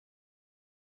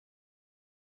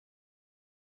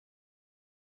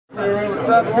But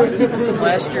a lot of people said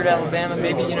last year at Alabama,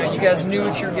 maybe you guys knew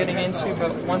what you were getting into,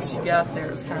 but once you got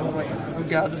there, it's kind of like, oh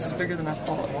God, this is bigger than I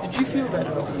thought. Did you feel that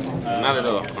at all? Not at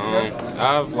all.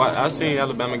 I've seen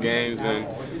Alabama games, and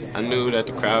I knew that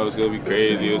the crowd was gonna be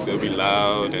crazy, it was gonna be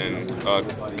loud, and all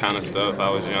kind of stuff. I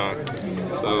was young,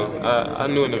 so I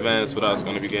knew in advance what I was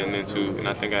gonna be getting into, and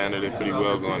I think I handled it pretty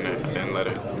well going there. I didn't let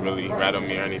it really rattle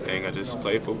me or anything. I just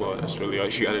played football. That's really all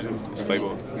you gotta do, just play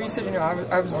ball. You said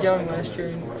I was young last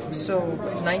year. You're still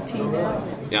 19 now?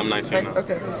 Yeah, I'm 19 now.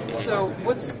 Okay. So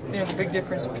what's the big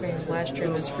difference between last year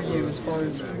and this for you as far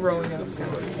as growing up?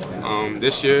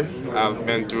 This year, I've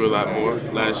been through a lot more.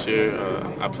 Last year,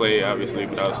 I played, obviously,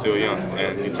 but I was still young.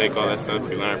 And you take all that stuff,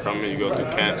 you learn from it, you go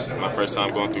through camps. My first time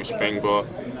going through spring ball,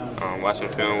 watching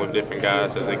film with different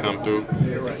guys as they come through,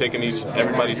 picking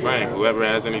everybody's brain. Whoever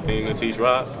has anything to teach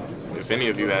Rob, if any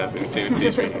of you have anything to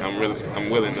teach me, I'm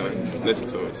willing to listen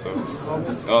to it. So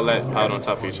all that piled on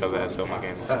top of each other has helped my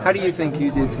game. How do you think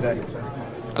you did today?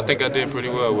 I think I did pretty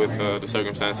well with the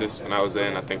circumstances when I was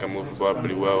in. I think I moved the ball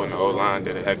pretty well, and the O-line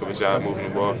did a heck of a job moving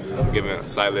the ball, giving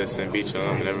Silas and Beecham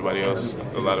and everybody else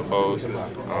a lot of holes.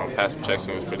 Pass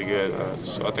protection was pretty good,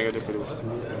 so I think I did pretty well.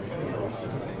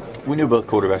 We knew both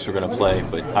quarterbacks were going to play,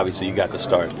 but obviously you got to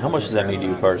start. How much does that mean to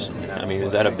you personally? I mean,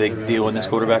 is that a big deal in this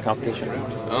quarterback competition?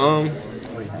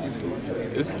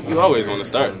 You always want to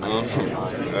start.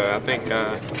 I think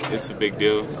it's a big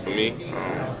deal for me.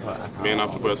 Being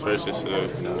off the bus first is a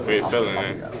great feeling,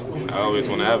 and I always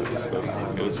want to have it. So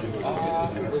it was.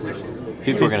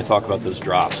 People are going to talk about those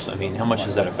drops. I mean, how much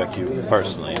does that affect you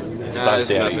personally? It's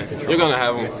nothing. You're going to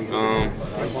have them.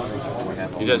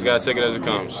 You just got to take it as it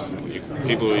comes.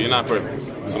 You're not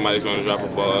perfect. Somebody's going to drop a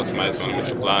ball. Somebody's going to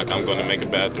miss a block. I'm going to make a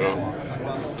bad throw.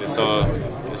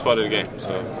 It's part of the game,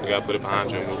 so you got to put it behind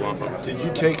you and move on from it. Did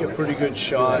you take a pretty good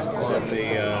shot on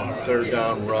the third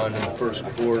down run in the first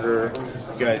quarter?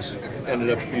 You guys ended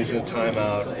up using a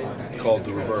timeout, called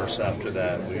the reverse after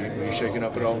that. Were you shaken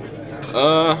up at all?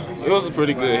 It was a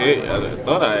pretty good hit. I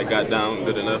thought I got down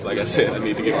good enough. Like I said, I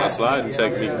need to get my sliding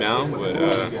technique down, but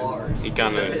he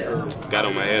kind of got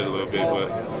on my head a little bit,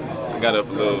 but I got up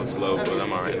a little slow, but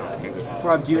I'm all right now.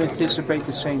 Rob, do you anticipate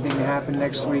the same thing to happen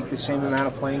next week, the same amount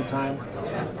of playing time?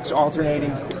 It's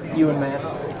alternating, you and Matt?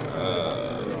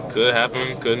 Could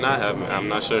happen, could not happen. I'm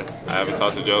not sure. I haven't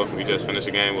talked to Joe. We just finished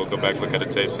the game. We'll go back, look at the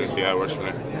tapes, and see how it works from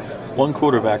there. One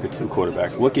quarterback or two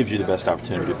quarterbacks, what gives you the best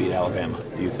opportunity to beat Alabama,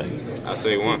 do you think? I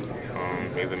say one.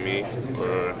 Either me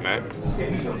or Matt.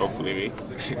 Hopefully me.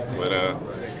 But,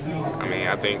 I mean,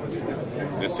 I think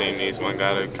this team needs one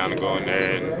guy to kind of go in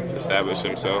there and establish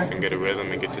himself and get a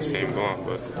rhythm and get this team going.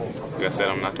 But like I said,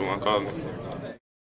 I'm not the one calling it.